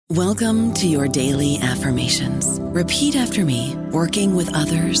Welcome to your daily affirmations. Repeat after me. Working with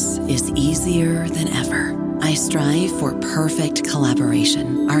others is easier than ever. I strive for perfect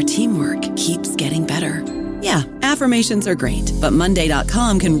collaboration. Our teamwork keeps getting better. Yeah, affirmations are great, but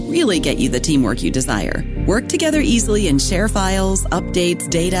Monday.com can really get you the teamwork you desire. Work together easily and share files, updates,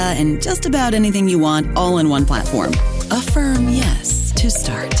 data, and just about anything you want all in one platform. Affirm yes to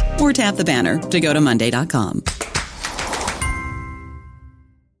start, or tap the banner to go to Monday.com.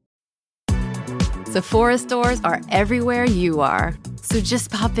 Sephora stores are everywhere you are. So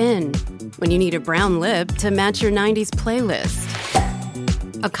just pop in. When you need a brown lip to match your 90s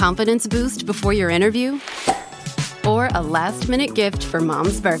playlist. A confidence boost before your interview. Or a last-minute gift for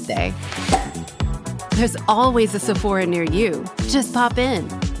mom's birthday. There's always a Sephora near you. Just pop in.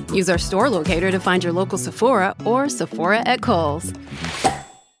 Use our store locator to find your local Sephora or Sephora at Kohl's.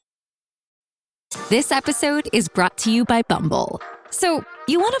 This episode is brought to you by Bumble. So,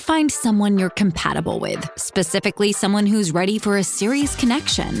 you want to find someone you're compatible with, specifically someone who's ready for a serious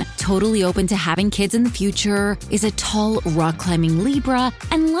connection, totally open to having kids in the future, is a tall, rock-climbing Libra,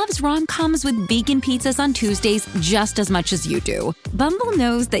 and loves rom-coms with vegan pizzas on Tuesdays just as much as you do. Bumble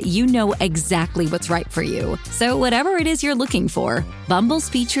knows that you know exactly what's right for you. So whatever it is you're looking for, Bumble's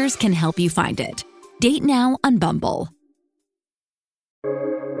features can help you find it. Date now on Bumble.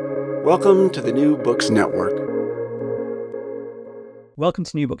 Welcome to the New Books Network. Welcome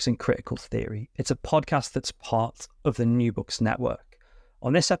to New Books in Critical Theory. It's a podcast that's part of the New Books Network.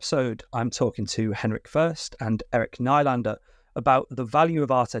 On this episode, I'm talking to Henrik Fürst and Erik Nylander about the value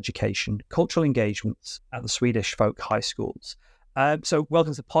of art education, cultural engagements at the Swedish folk high schools. So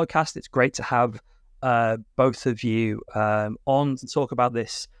welcome to the podcast. It's great to have both of you on to talk about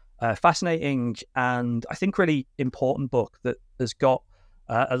this fascinating and I think really important book that has got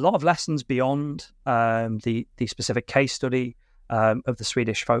a lot of lessons beyond the specific case study of the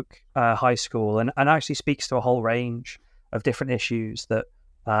Swedish folk high school and actually speaks to a whole range of different issues that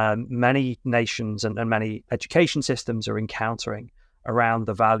many nations and many education systems are encountering around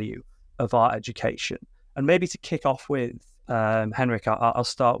the value of art education. And maybe to kick off with, Henrik, I'll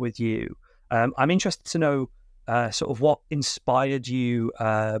start with you. I'm interested to know sort of what inspired you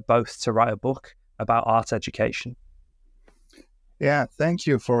both to write a book about art education. Yeah, thank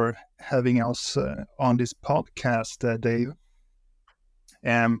you for having us on this podcast, Dave.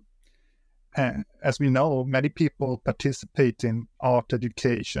 As we know, many people participate in art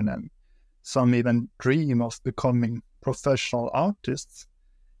education and some even dream of becoming professional artists.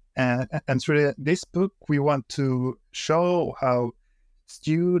 And through this book, we want to show how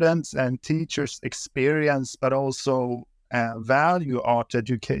students and teachers experience, but also value art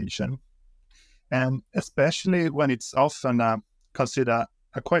education. And especially when it's often considered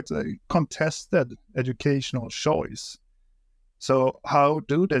quite a contested educational choice. So how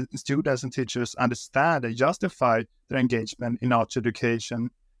do the students and teachers understand and justify their engagement in art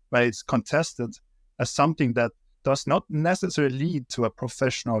education when it's contested as something that does not necessarily lead to a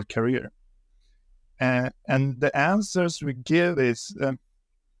professional career? And the answers we give is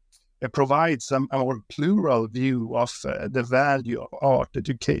it provides a more plural view of the value of art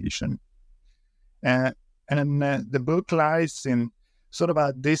education. And the book lies in sort of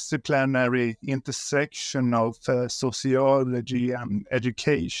a disciplinary intersection of sociology and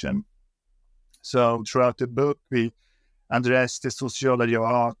education. So throughout the book, we address the sociology of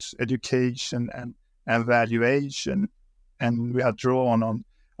art, education, and evaluation. And we have drawn on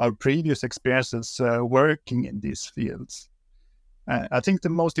our previous experiences working in these fields. I think the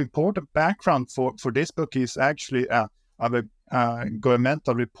most important background for this book is actually a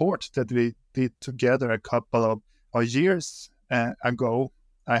governmental report that we did together a couple of years ago.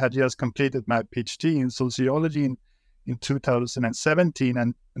 I had just completed my PhD in sociology in 2017,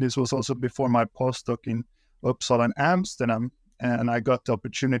 and this was also before my postdoc in Uppsala and Amsterdam. And I got the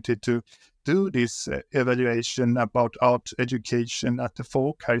opportunity to do this evaluation about art education at the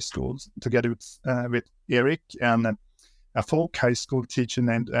folk high schools together with Erik and a folk high school teacher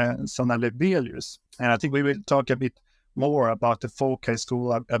named Sanna Lebelius. And I think we will talk a bit more about the folk high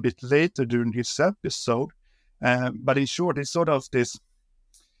school a bit later during this episode. But in short, it's sort of this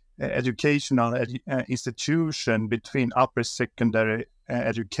educational institution between upper secondary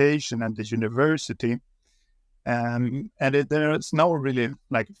education and the university. There is no really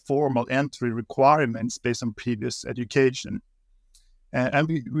like formal entry requirements based on previous education. And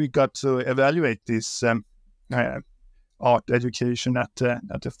we got to evaluate this art education at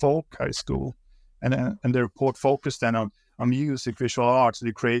the folk high school. And the report focused then on music, visual arts,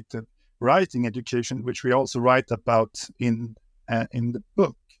 the creative writing education, which we also write about in the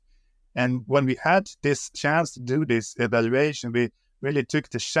book. And when we had this chance to do this evaluation, we really took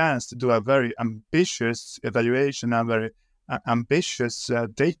the chance to do a very ambitious evaluation and very ambitious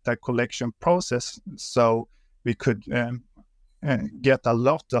data collection process, so we could get a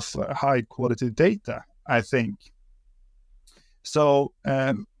lot of high quality data, I think. So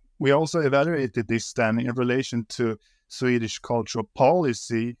we also evaluated this then in relation to Swedish cultural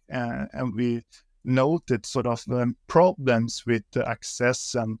policy, and we noted sort of problems with the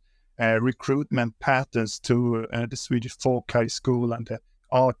access and recruitment patterns to the Swedish folk high school and the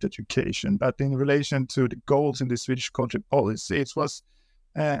art education. But in relation to the goals in the Swedish cultural policy, it was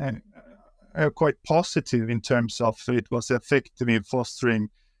quite positive in terms of it was effective in fostering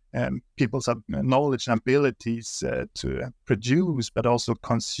people's knowledge and abilities to produce but also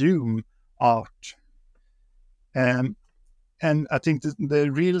consume art. And I think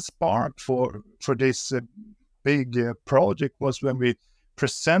the real spark for this big project was when we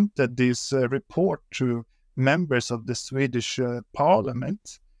presented this report to members of the Swedish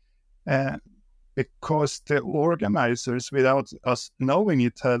parliament, because the organizers, without us knowing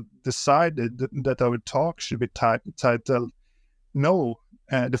it, had decided that our talk should be titled, "No,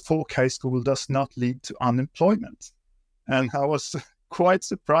 the folk high school does not lead to unemployment." And I was quite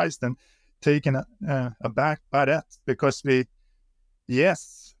surprised and taken aback by that, because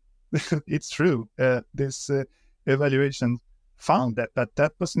yes, it's true. This evaluation found that, but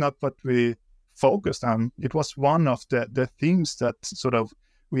that was not what we focused on. It was one of the themes that sort of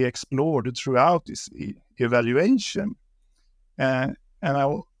we explored throughout this evaluation. And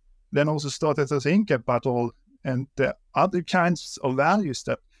I then also started to think about all and the other kinds of values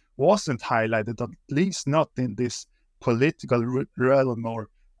that wasn't highlighted, at least not in this political realm or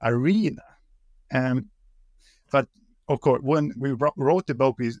arena. But of course, when we wrote the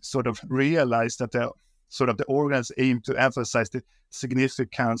book, we sort of realized that the organizers aim to emphasize the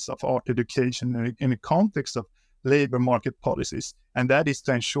significance of art education in the context of labor market policies, and that is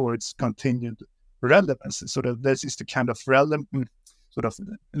to ensure its continued relevance. So that this is the kind of relevant sort of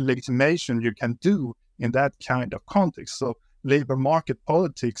legitimation you can do in that kind of context. So labor market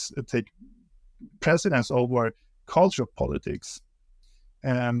politics take precedence over cultural politics.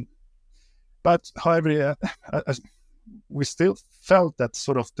 But however, we still felt that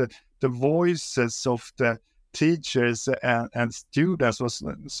sort of the voices of the teachers and students was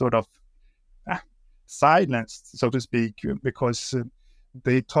sort of silenced, so to speak, because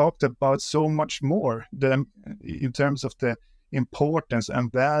they talked about so much more in terms of the importance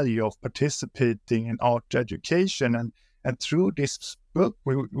and value of participating in art education. And through this book,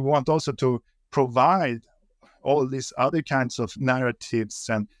 we want also to provide all these other kinds of narratives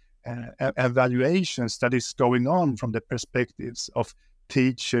and evaluations that is going on from the perspectives of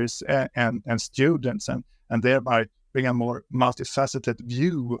teachers and students, and thereby bring a more multifaceted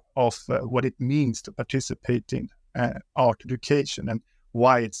view of what it means to participate in art education and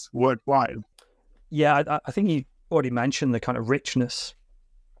why it's worthwhile. Yeah, I think you already mentioned the kind of richness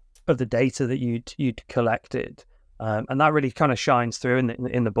of the data that you'd collected, and that really kind of shines through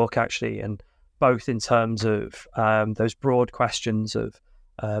in the book, actually, and both in terms of those broad questions of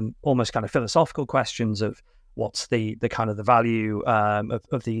almost kind of philosophical questions of what's the kind of the value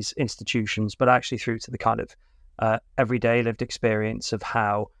of these institutions, but actually through to the kind of everyday lived experience of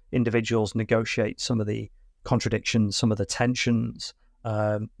how individuals negotiate some of the contradictions, some of the tensions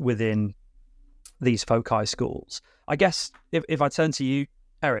within these folk high schools. I guess if I turn to you,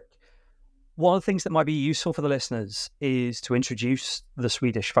 Erik, one of the things that might be useful for the listeners is to introduce the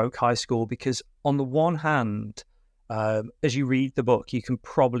Swedish folk high school, because on the one hand, as you read the book, you can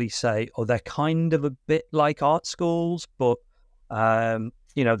probably say, oh, they're kind of a bit like art schools, but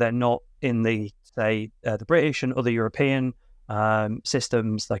they're not in the British and other European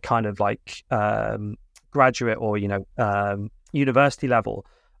systems. They're kind of like graduate or university level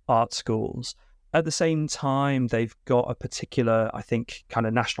art schools. At the same time, they've got a particular, I think, kind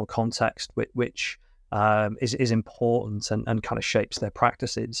of national context which is important and kind of shapes their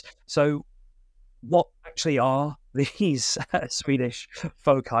practices. So what actually are these Swedish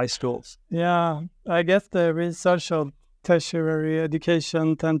folk high schools? Yeah, I guess the research of tertiary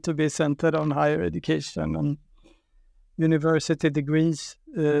education tend to be centered on higher education and university degrees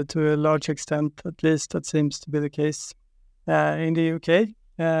to a large extent. At least that seems to be the case in the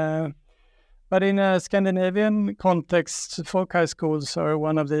UK. But in a Scandinavian context, folk high schools are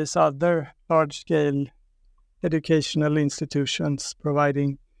one of these other large-scale educational institutions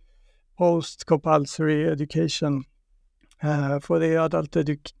providing post-compulsory education for the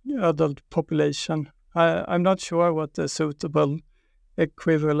adult population. I'm not sure what the suitable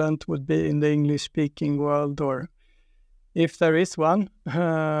equivalent would be in the English-speaking world, or if there is one.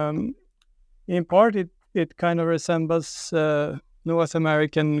 In part, it kind of resembles North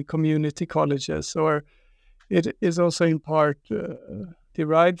American community colleges, or it is also in part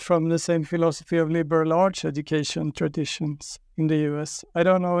derived from the same philosophy of liberal arts education traditions in the US. I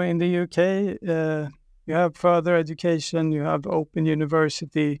don't know, in the UK, you have further education, you have open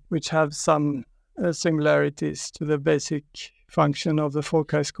university, which have some similarities to the basic function of the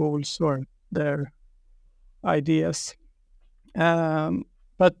folk high schools or their ideas.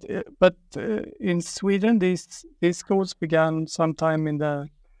 But in Sweden, these schools began sometime in the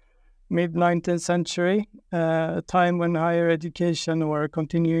mid-19th century, a time when higher education or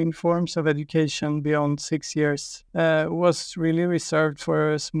continuing forms of education beyond 6 years was really reserved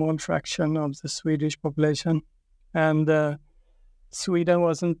for a small fraction of the Swedish population. And Sweden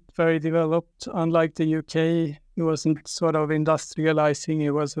wasn't very developed, unlike the UK. It wasn't sort of industrializing,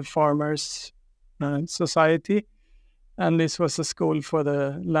 it was a farmers' society. And this was a school for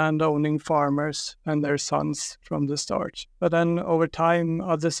the land-owning farmers and their sons from the start. But then over time,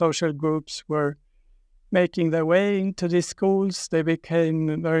 other social groups were making their way into these schools. They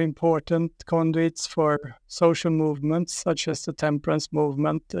became very important conduits for social movements, such as the temperance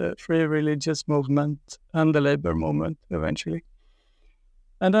movement, the free religious movement, and the labor movement eventually.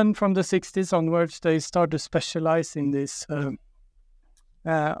 And then from the 60s onwards, they started to specialize in this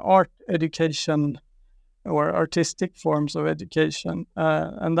art education or artistic forms of education.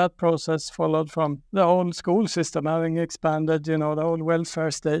 And that process followed from the whole school system having expanded, the whole welfare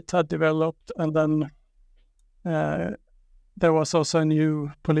state had developed. And then there was also a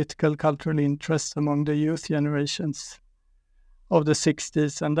new political, cultural interest among the youth generations of the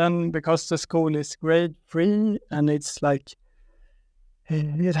 60s. And then because the school is grade free and it's like,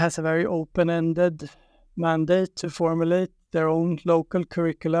 it has a very open-ended mandate to formulate their own local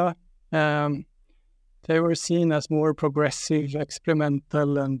curricula. They were seen as more progressive,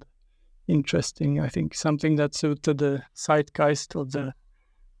 experimental, and interesting. I think something that suited the zeitgeist of the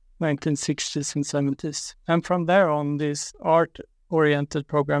 1960s and 70s. And from there on, these art-oriented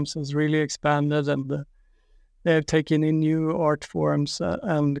programs has really expanded, and they have taken in new art forms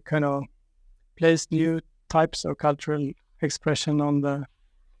and kind of placed new types of cultural expression on the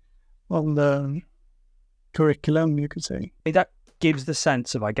curriculum, you could say. That gives the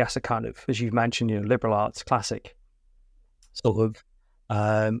sense of, I guess, a kind of, as you've mentioned, liberal arts, classic, sort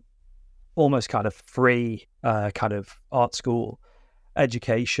of almost kind of free kind of art school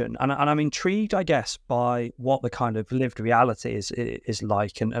education. And I'm intrigued, I guess, by what the kind of lived reality is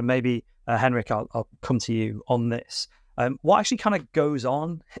like. And maybe, Henrik, I'll come to you on this. What actually kind of goes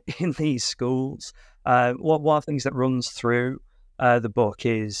on in these schools? One of the things that runs through the book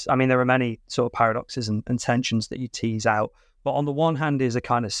is, there are many sort of paradoxes and tensions that you tease out. But on the one hand is a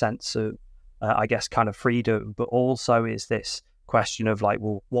kind of sense of, I guess, kind of freedom, but also is this question of like,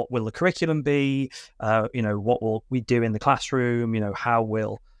 well, what will the curriculum be? What will we do in the classroom? How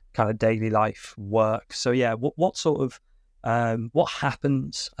will kind of daily life work? So yeah, what sort of, what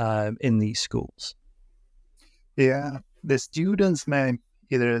happens in these schools? Yeah, the students may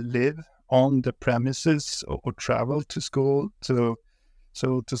either live on the premises or travel to school. So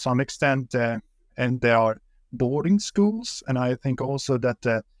to some extent, and there are boarding schools, and I think also that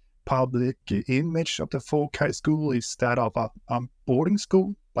the public image of the folk high school is that of a boarding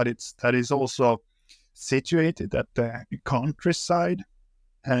school, but that is also situated at the countryside.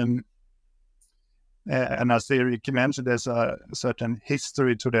 And as Erik mentioned, there's a certain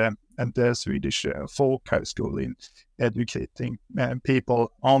history to the Swedish folk high school in educating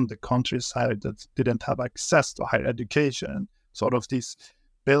people on the countryside that didn't have access to higher education. Sort of this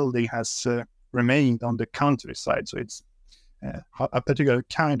building has remained on the countryside, so it's a particular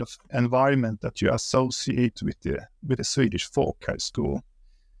kind of environment that you associate with the Swedish folk high school.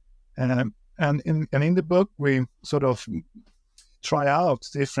 And in the book, we sort of try out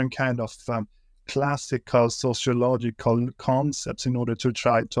different kind of classical sociological concepts in order to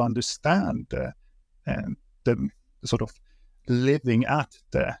try to understand the sort of living at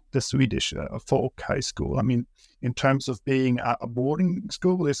the Swedish folk high school. In terms of being a boarding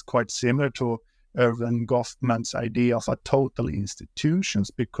school, is quite similar to Irvin Goffman's idea of a total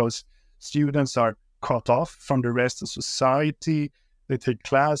institutions, because students are cut off from the rest of society. They take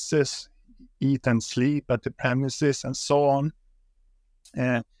classes, eat and sleep at the premises, and so on.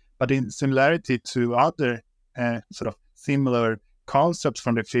 But in similarity to other sort of similar concepts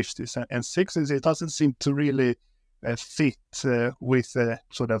from the 50s and 60s, it doesn't seem to really fit with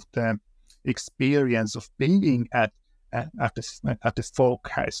sort of the experience of being at the folk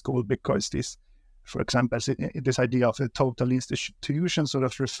high school, because this, for example, this idea of a total institution sort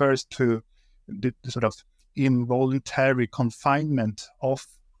of refers to the sort of involuntary confinement of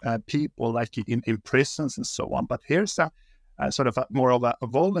people, like in prisons and so on. But here's sort of more of a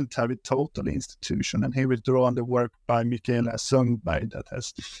voluntary total institution. And here we draw on the work by Michaela Sundberg that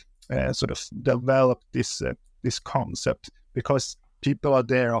has sort of developed this concept, because people are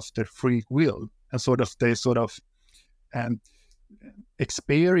there of their free will, and they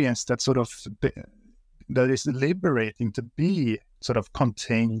experience that that is liberating to be sort of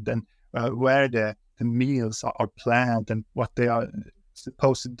contained, and where the meals are planned, and what they are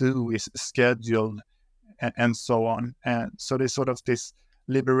supposed to do is scheduled, and so on. And so there's sort of this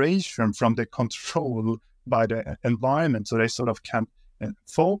liberation from the control by the environment, so they sort of can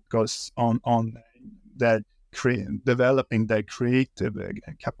focus on their developing their creative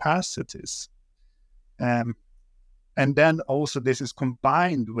capacities. And then also this is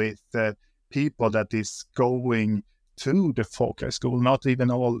combined with people that is going to the folk high school. Not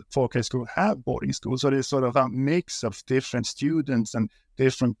even all folk high school have boarding schools, so there's sort of a mix of different students and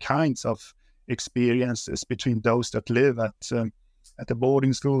different kinds of experiences between those that live at the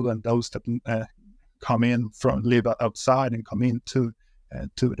boarding school and those that live outside and come into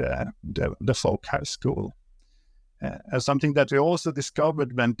the folk high school. Something that we also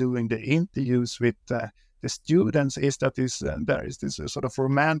discovered when doing the interviews with the students is that there is this sort of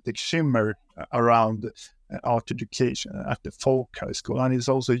romantic shimmer around art education at the folk high school, and it's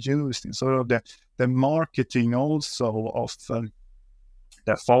also used in sort of the marketing also of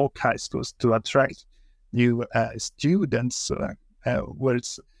the folk high schools to attract new students, where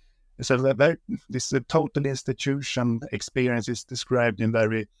it's this total institution experience is described in a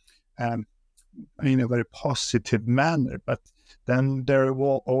very positive manner. But then there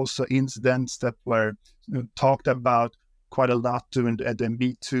were also incidents that were talked about quite a lot during the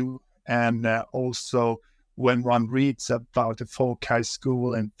Me Too, and also when one reads about the folk high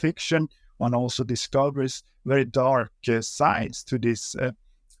school and fiction, one also discovers very dark sides to this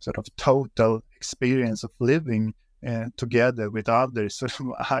sort of total experience of living together with others, sort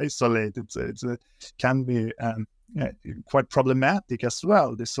of isolated. So it can be quite problematic as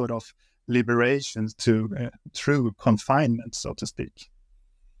well, this sort of liberations through confinement, so to speak.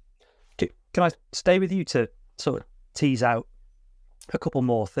 Can I stay with you to sort of tease out a couple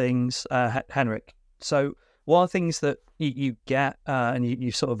more things, Henrik? So one of the things that you get, and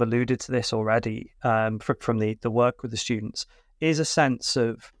you sort of alluded to this already from the work with the students, is a sense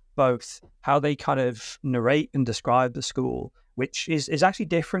of both how they kind of narrate and describe the school, which is actually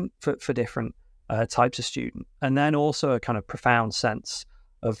different for different types of student, and then also a kind of profound sense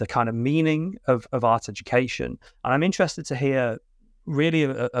of the kind of meaning of art education. And I'm interested to hear really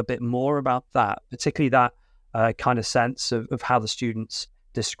a bit more about that, particularly that kind of sense of how the students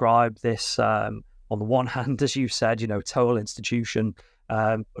describe this, on the one hand, as you said, total institution,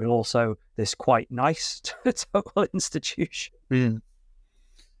 but also this quite nice total institution.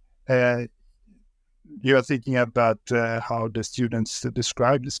 You're thinking about how the students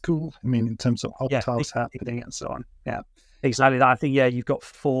describe the school, I mean, in terms of hotels happening and so on. Yeah. Exactly that. I think, you've got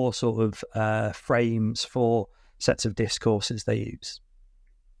 4 sort of frames, 4 sets of discourses they use.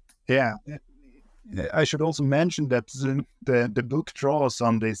 Yeah. I should also mention that the book draws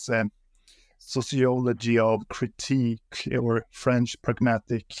on this sociology of critique, or French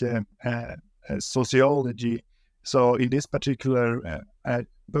pragmatic sociology. So in this particular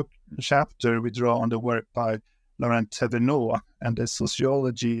book chapter, we draw on the work by Laurent Thévenot and the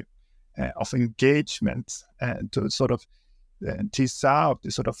sociology of engagement, to sort of tease out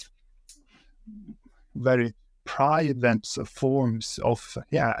the sort of very private forms of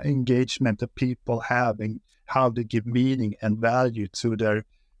engagement that people have, and how they give meaning and value to their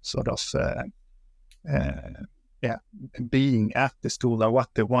sort of being at the school, or what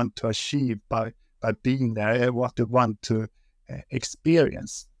they want to achieve by being there, what they want to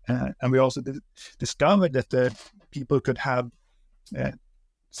experience. And we also discovered that the people could have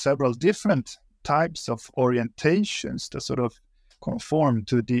several different types of orientations to sort of conform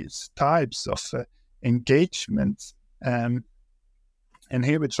to these types of engagement. And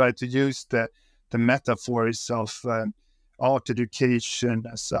here we try to use the metaphors of art education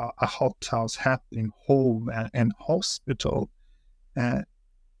as a hothouse happening, home and hospital. And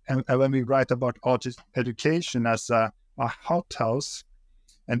when we write about art education as a hothouse,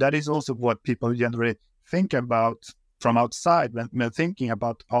 and that is also what people generally think about from outside when thinking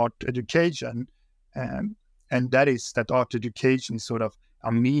about art education, and that is that art education is sort of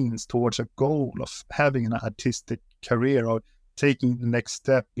a means towards a goal of having an artistic career, or taking the next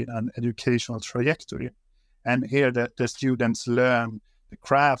step in an educational trajectory. And here the students learn the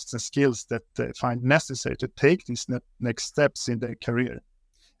crafts and skills that they find necessary to take these next steps in their career.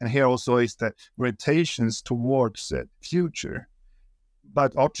 And here also is the orientations towards the future.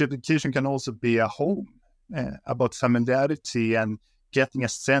 But art education can also be a home. about familiarity and getting a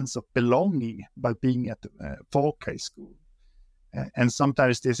sense of belonging by being at the folk high school. And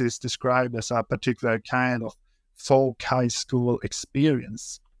sometimes this is described as a particular kind of folk high school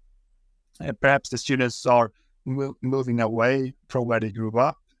experience. Perhaps the students are moving away from where they grew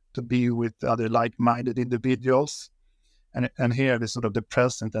up to be with other like-minded individuals. And here the sort of the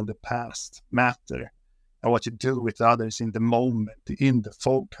present and the past matter, and what you do with others in the moment in the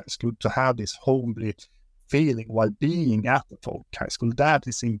folk high school, to have this homely feeling while being at the folk high school. That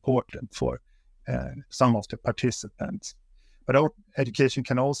is important for some of the participants. But our education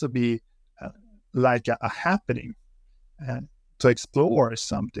can also be like a happening to explore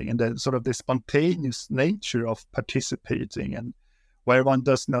something, and the sort of the spontaneous nature of participating, and where one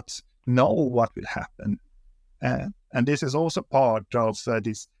does not know what will happen. And this is also part of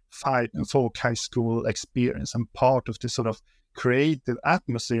this folk high school experience, and part of the sort of creative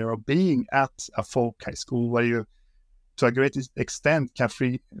atmosphere of being at a folk high school, where you, to a great extent, can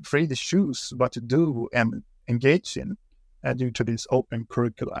freely choose what to do and engage in due to this open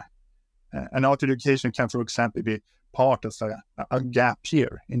curricula. And art education can, for example, be part of a gap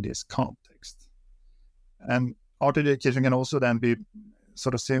year in this context. And art education can also then be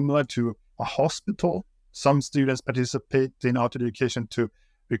sort of similar to a hospital. Some students participate in art education to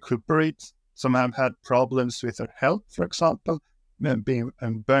recuperate. Some have had problems with their health, for example, being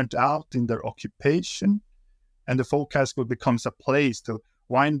burnt out in their occupation. And the folk high school becomes a place to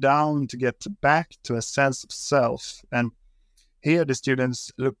wind down, to get back to a sense of self. And here the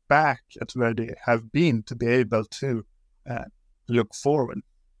students look back at where they have been to be able to look forward.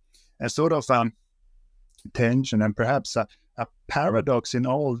 And sort of tension and perhaps a paradox in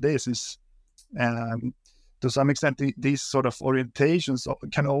all this is, to some extent, these sort of orientations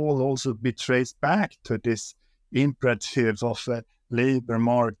can all also be traced back to this imperative of labor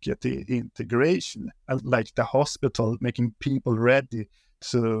market integration, like the hospital making people ready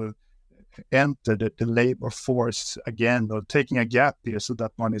to enter the labor force again, or taking a gap year so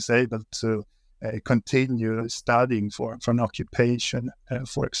that one is able to continue studying for an occupation,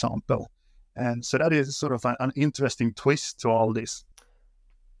 for example. And so that is sort of an interesting twist to all this.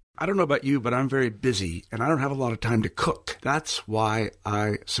 I don't know about you, but I'm very busy and I don't have a lot of time to cook. That's why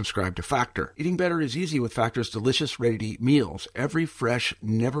I subscribe to Factor. Eating better is easy with Factor's delicious, ready-to-eat meals. Every fresh,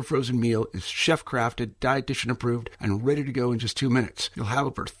 never frozen meal is chef-crafted, dietitian approved, and ready to go in just 2 minutes. You'll have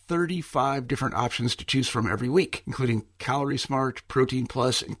over 35 different options to choose from every week, including Calorie Smart, Protein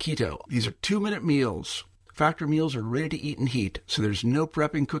Plus, and Keto. These are 2-minute meals. Factor meals are ready to eat and heat, so there's no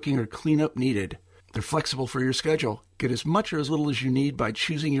prepping, cooking, or cleanup needed. They're flexible for your schedule. Get as much or as little as you need by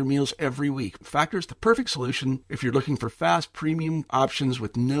choosing your meals every week. Factor's the perfect solution if you're looking for fast, premium options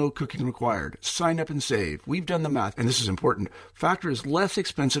with no cooking required. Sign up and save. We've done the math, and this is important. Factor is less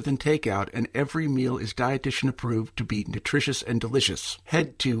expensive than takeout, and every meal is dietitian approved to be nutritious and delicious.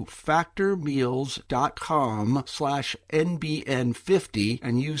 Head to factormeals.com/NBN50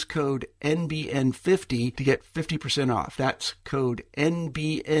 and use code NBN50 to get 50% off. That's code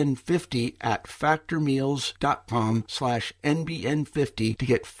NBN50 at factormeals.com/NBN50 to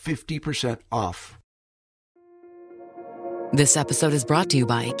get 50% off. This episode is brought to you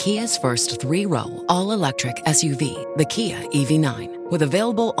by Kia's first 3-row, all-electric SUV, the Kia EV9, with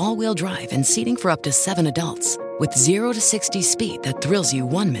available all-wheel drive and seating for up to 7 adults, with 0 to 60 speed that thrills you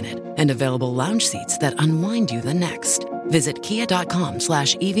 1 minute, and available lounge seats that unwind you the next. Visit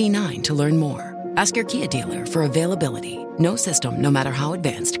kia.com/EV9 to learn more. Ask your Kia dealer for availability. No system, no matter how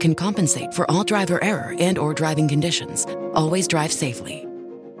advanced, can compensate for all driver error and or driving conditions. Always drive safely.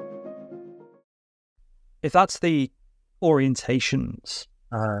 If that's the orientations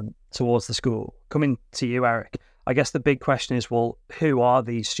towards the school, coming to you, Erik, I guess the big question is, well, who are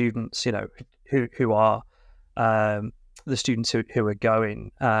these students? You know, who are the students who are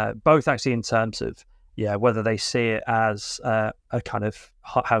going, both actually in terms of, whether they see it as a kind of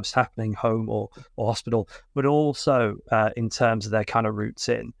house happening, home or hospital, but also in terms of their kind of roots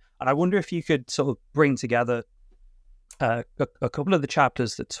in. And I wonder if you could sort of bring together a couple of the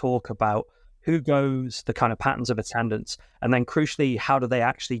chapters that talk about who goes, the kind of patterns of attendance, and then crucially, how do they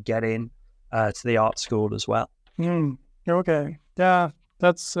actually get in to the art school as well? Okay. Yeah,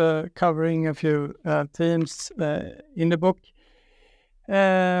 that's covering a few themes in the book.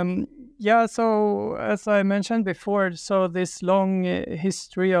 So as I mentioned before, so this long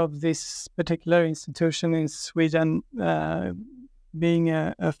history of this particular institution in Sweden being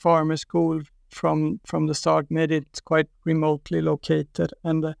a farmer school from the start made it quite remotely located.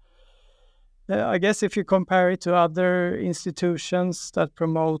 And I guess if you compare it to other institutions that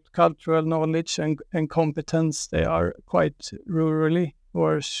promote cultural knowledge and competence, they are quite rurally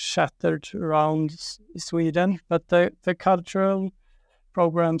or shattered around Sweden, but the cultural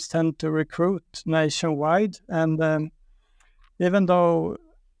programs tend to recruit nationwide. And even though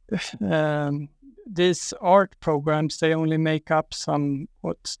these art programs, they only make up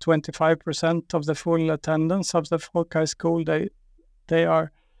 25% of the full attendance of the folk high school, they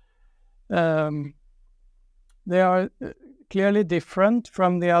are clearly different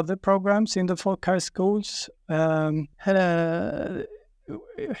from the other programs in the folk high schools.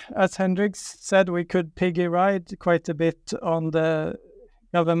 As Henrik said, we could piggy ride quite a bit on the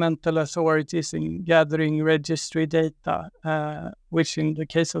governmental authorities in gathering registry data, which in the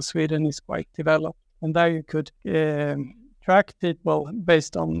case of Sweden is quite developed. And there you could track people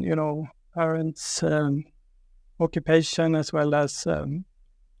based on, parents' occupation as well as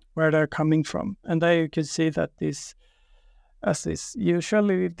where they're coming from. And there you can see that this, as is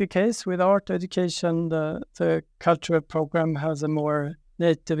usually the case with art education, the cultural program has a more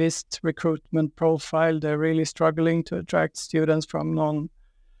nativist recruitment profile. They're really struggling to attract students from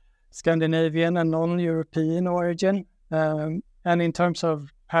non-Scandinavian and non-European origin. And in terms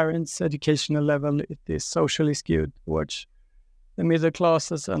of parents' educational level, it is socially skewed towards the middle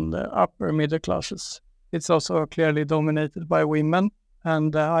classes and the upper middle classes. It's also clearly dominated by women,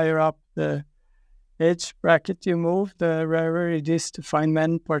 and the higher up the age bracket you move, the rarer it is to find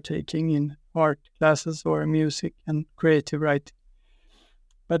men partaking in art classes or music and creative writing.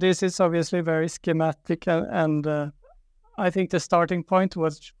 But this is obviously very schematic, and I think the starting point,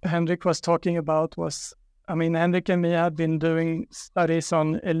 what Henrik was talking about, was, Henrik and me had been doing studies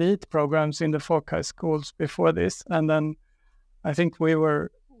on elite programs in the folk high schools before this, and then I think we were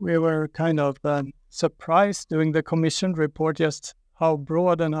kind of surprised doing the commissioned report just how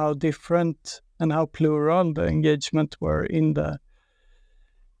broad and how different and how plural the engagement were in the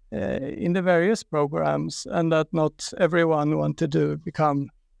various programs, and that not everyone wanted to become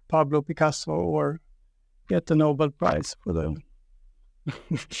Pablo Picasso or get the Nobel Prize for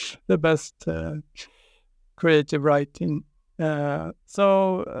the best creative writing. It's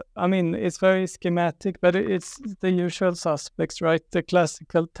very schematic, but it's the usual suspects, right? The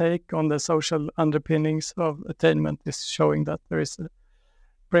classical take on the social underpinnings of attainment is showing that there is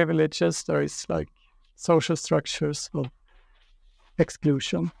privileges, there is like social structures of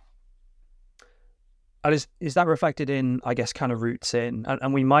exclusion. And is that reflected in, I guess, kind of roots in,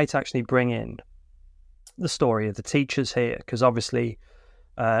 and we might actually bring in the story of the teachers here, because obviously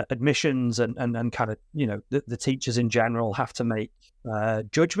admissions and kind of, the teachers in general have to make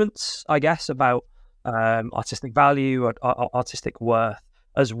judgments, I guess, about artistic value or artistic worth,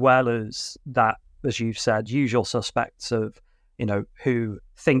 as well as that, as you've said, usual suspects of, who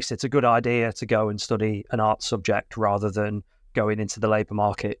thinks it's a good idea to go and study an art subject rather than going into the labour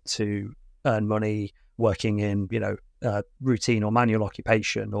market to earn money, working in, routine or manual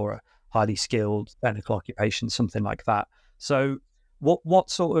occupation or a highly skilled technical occupation, something like that. So what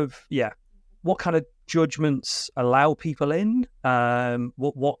kind of judgments allow people in?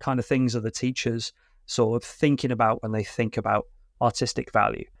 What kind of things are the teachers sort of thinking about when they think about artistic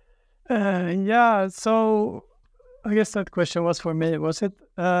value? So I guess that question was for me, was it?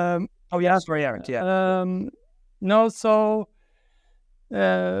 Sorry, Erik, yeah. No, so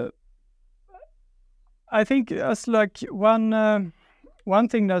I think as like one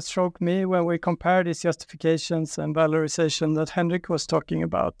thing that struck me when we compared these justifications and valorization that Henrik was talking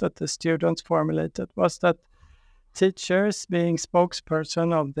about, that the students formulated, was that teachers, being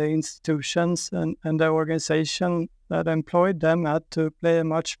spokesperson of the institutions and the organization that employed them, had to play a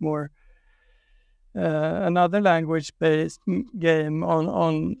much more another language-based game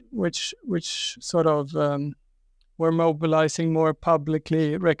on which sort of were mobilizing more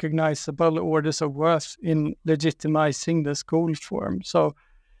publicly recognizable orders of worth in legitimizing the school form. So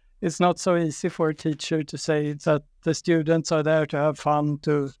it's not so easy for a teacher to say that the students are there to have fun,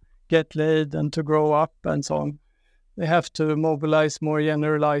 to get laid and to grow up and so on. They have to mobilize more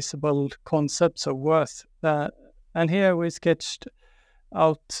generalizable concepts of worth. And here we sketched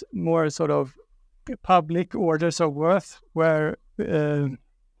out more sort of public orders of worth, where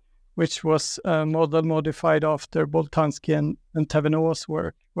which was a model modified after Boltanski and Taverneau's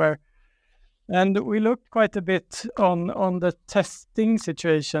work, and we looked quite a bit on the testing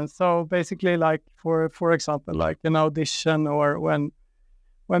situation. So basically, like for example, like an audition, or when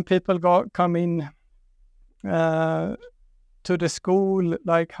people come in to the school,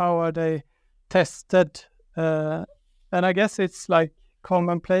 like how are they tested? And I guess it's like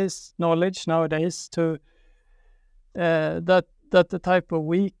commonplace knowledge nowadays to that the type of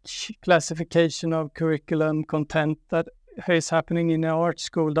weak classification of curriculum content that is happening in an art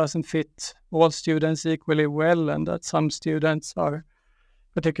school doesn't fit all students equally well, and that some students are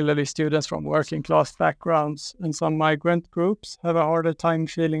particularly students from working class backgrounds and some migrant groups, have a harder time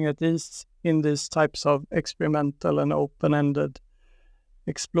feeling at ease in these types of experimental and open-ended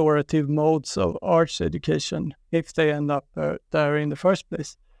explorative modes of arts education if they end up there in the first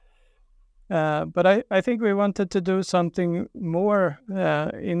place. But I think we wanted to do something more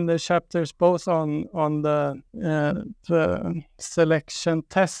in the chapters, both on the selection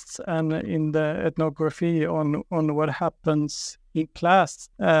tests and in the ethnography on what happens in class,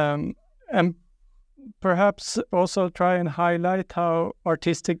 and perhaps also try and highlight how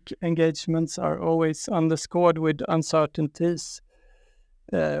artistic engagements are always underscored with uncertainties.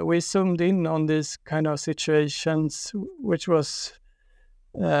 We zoomed in on these kind of situations, which was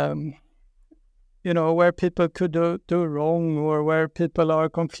where people could do wrong, or where people are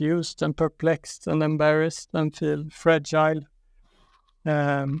confused and perplexed and embarrassed and feel fragile.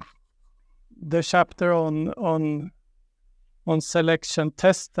 The chapter on selection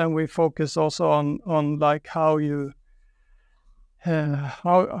test, and we focus also on like how you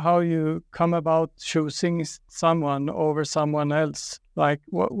come about choosing someone over someone else. Like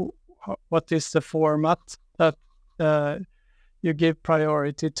what is the format that you give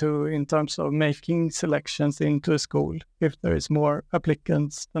priority to in terms of making selections into a school, if there is more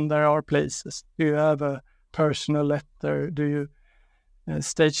applicants than there are places? Do you have a personal letter? Do you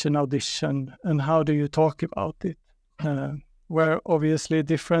stage an audition? And how do you talk about it? Where obviously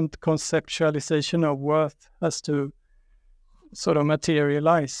different conceptualization of worth has to sort of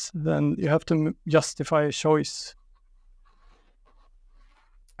materialize, then you have to justify a choice.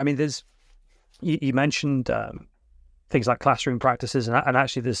 I mean, you mentioned things like classroom practices, and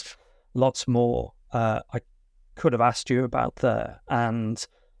actually there's lots more I could have asked you about there. And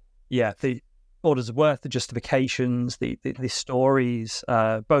yeah, the orders of worth, the justifications, the stories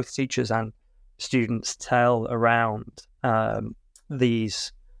both teachers and students tell around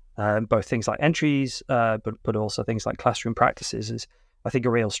these both things like entries, but also things like classroom practices is, I think,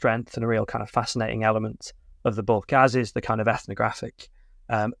 a real strength and a real kind of fascinating element of the book, as is the kind of ethnographic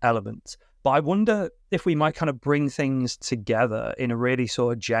element. But I wonder if we might kind of bring things together in a really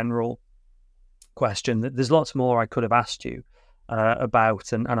sort of general question. There's lots more I could have asked you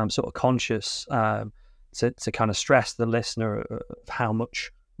about, and I'm sort of conscious to kind of stress the listener of how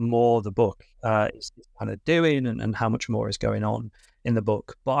much more the book is kind of doing, and how much more is going on in the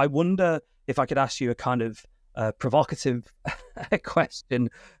book. But I wonder if I could ask you a kind of provocative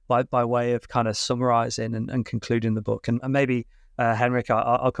question by way of kind of summarizing and concluding the book. And maybe, Henrik,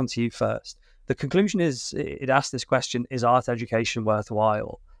 I'll come to you first. The conclusion is, it asks this question: is art education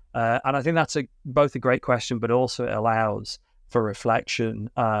worthwhile? And I think that's both a great question, but also it allows for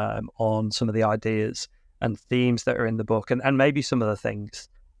reflection on some of the ideas and themes that are in the book, and maybe some of the things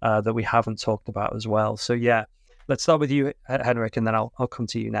that we haven't talked about as well. So yeah, let's start with you, Henrik, and then I'll come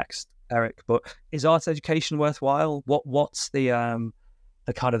to you next, Erik. But is art education worthwhile? What's the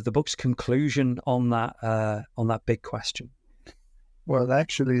kind of the book's conclusion on that big question? Well,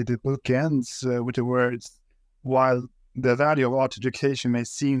 actually, the book ends with the words, while the value of art education may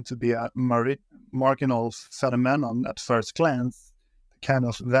seem to be a marginal phenomenon at first glance, the kind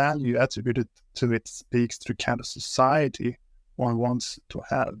of value attributed to it speaks to the kind of society one wants to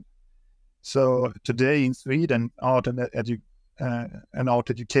have. So today in Sweden, art and art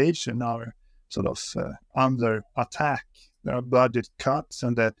education are sort of under attack. There are budget cuts,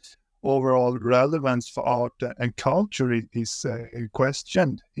 and the overall relevance for art and culture is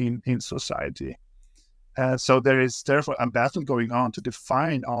questioned in society. So there is therefore a battle going on to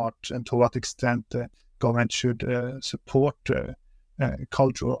define art and to what extent the government should support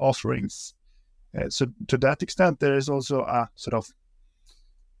cultural offerings. So to that extent, there is also a sort of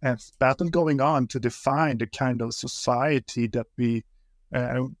battle going on to define the kind of society that we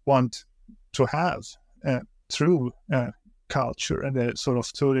want to have through culture, and sort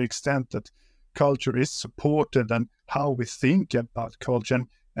of to the extent that culture is supported, and how we think about culture,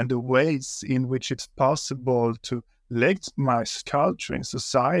 and the ways in which it's possible to legitimize culture in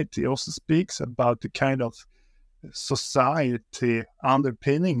society also speaks about the kind of society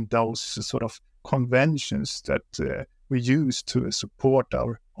underpinning those sort of conventions that we use to support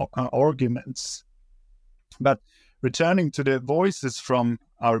our arguments. But returning to the voices from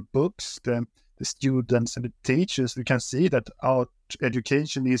our books, the students and the teachers, we can see that art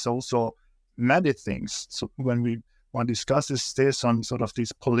education is also many things. So when one discusses this on sort of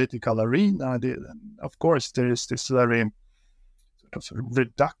this political arena, of course there is this very sort of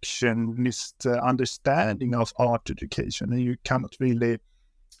reductionist understanding of art education, and you cannot really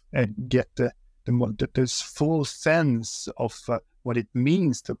get this full sense of what it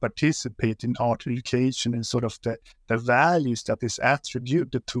means to participate in art education and sort of the values that is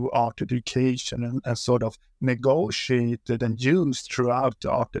attributed to art education and sort of negotiated and used throughout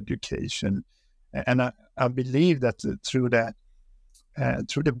the art education. And I believe that through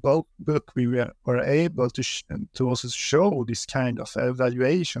the book we were able to also show this kind of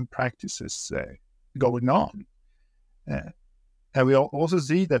evaluation practices going on. And we also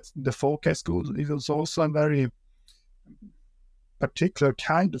see that the folk high school is also a very particular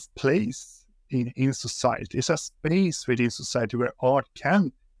kind of place in society. It's a space within society where art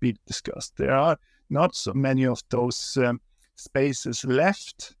can be discussed. There are not so many of those spaces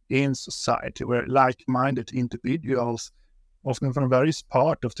left in society where like-minded individuals, often from various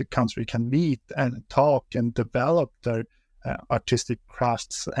parts of the country, can meet and talk and develop their artistic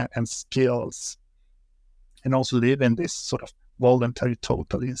crafts and skills, and also live in this sort of voluntary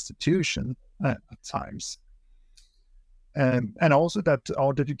total institution at times. And also that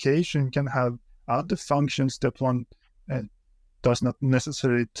art education can have other functions that one does not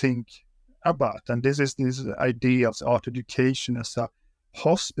necessarily think about. And this is this idea of art education as a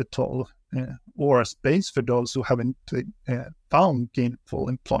hospital or a space for those who haven't found gainful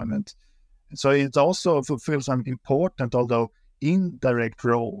employment. So it also fulfills an important, although indirect,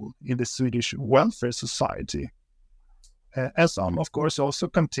 role in the Swedish welfare society. As some, of course, also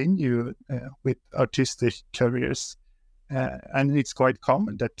continue with artistic careers. And it's quite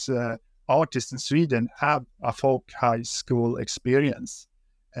common that artists in Sweden have a folk high school experience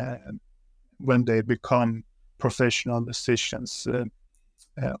when they become professional musicians,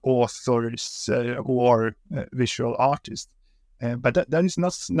 authors, or visual artists. But that is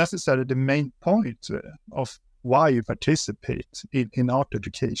not necessarily the main point of why you participate in art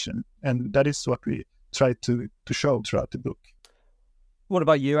education. And that is what we try to show throughout the book. What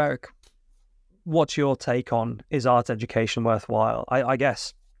about you, Erik? What's your take on, is art education worthwhile? I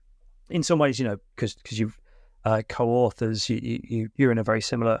guess in some ways, because you've co-authors, you're in a very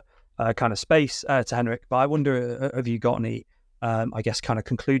similar kind of space to Henrik. But I wonder, have you got any, I guess, kind of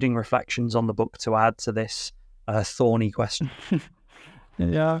concluding reflections on the book to add to this thorny question?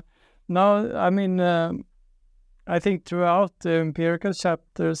 Yeah. No, I mean, I think throughout the empirical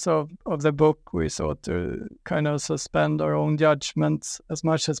chapters of the book, we sought to kind of suspend our own judgments as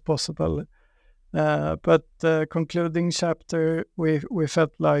much as possible. But the concluding chapter, we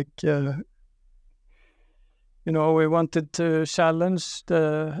felt like, we wanted to challenge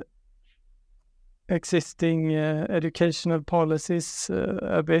the existing educational policies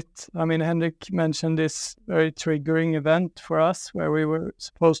a bit. I mean, Henrik mentioned this very triggering event for us where we were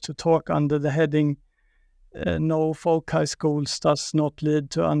supposed to talk under the heading, no folk high schools does not lead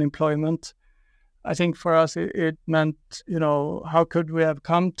to unemployment. I think for us it meant, how could we have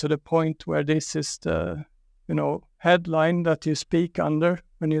come to the point where this is the, headline that you speak under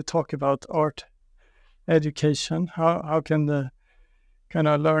when you talk about art education? How can the kind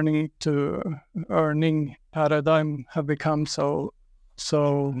of learning to earning paradigm have become so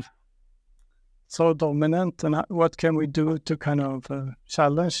dominant, and what can we do to kind of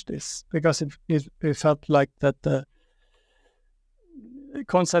challenge this? Because it felt like that the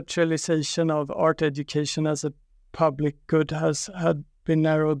conceptualization of art education as a public good had been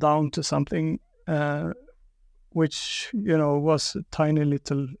narrowed down to something which was a tiny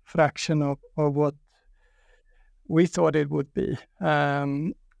little fraction of what we thought it would be.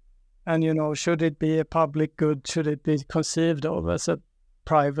 And should it be a public good? Should it be conceived of as a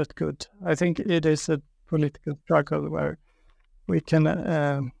private good? I think it is a political struggle where we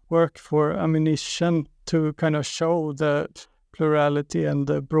can work for ammunition to kind of show the plurality and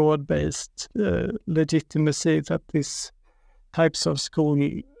the broad-based legitimacy that these types of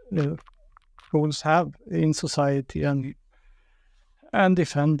schools have in society, and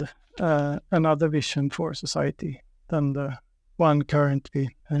defend another vision for society than the one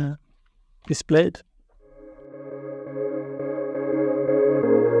currently displayed.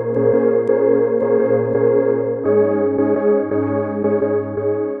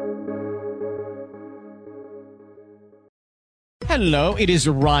 Hello, it is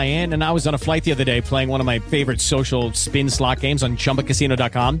Ryan, and I was on a flight the other day playing one of my favorite social spin slot games on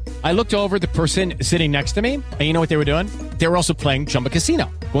ChumbaCasino.com. I looked over at the person sitting next to me, and you know what they were doing? They were also playing Chumba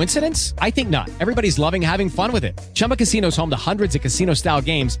Casino. Coincidence? I think not. Everybody's loving having fun with it. Chumba Casino is home to hundreds of casino-style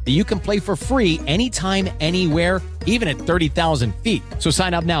games that you can play for free anytime, anywhere, even at 30,000 feet. So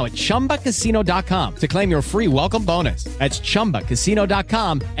sign up now at ChumbaCasino.com to claim your free welcome bonus. That's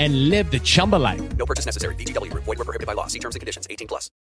ChumbaCasino.com and live the Chumba life. No purchase necessary. VGW. Void where prohibited by law. See terms and conditions. 18+.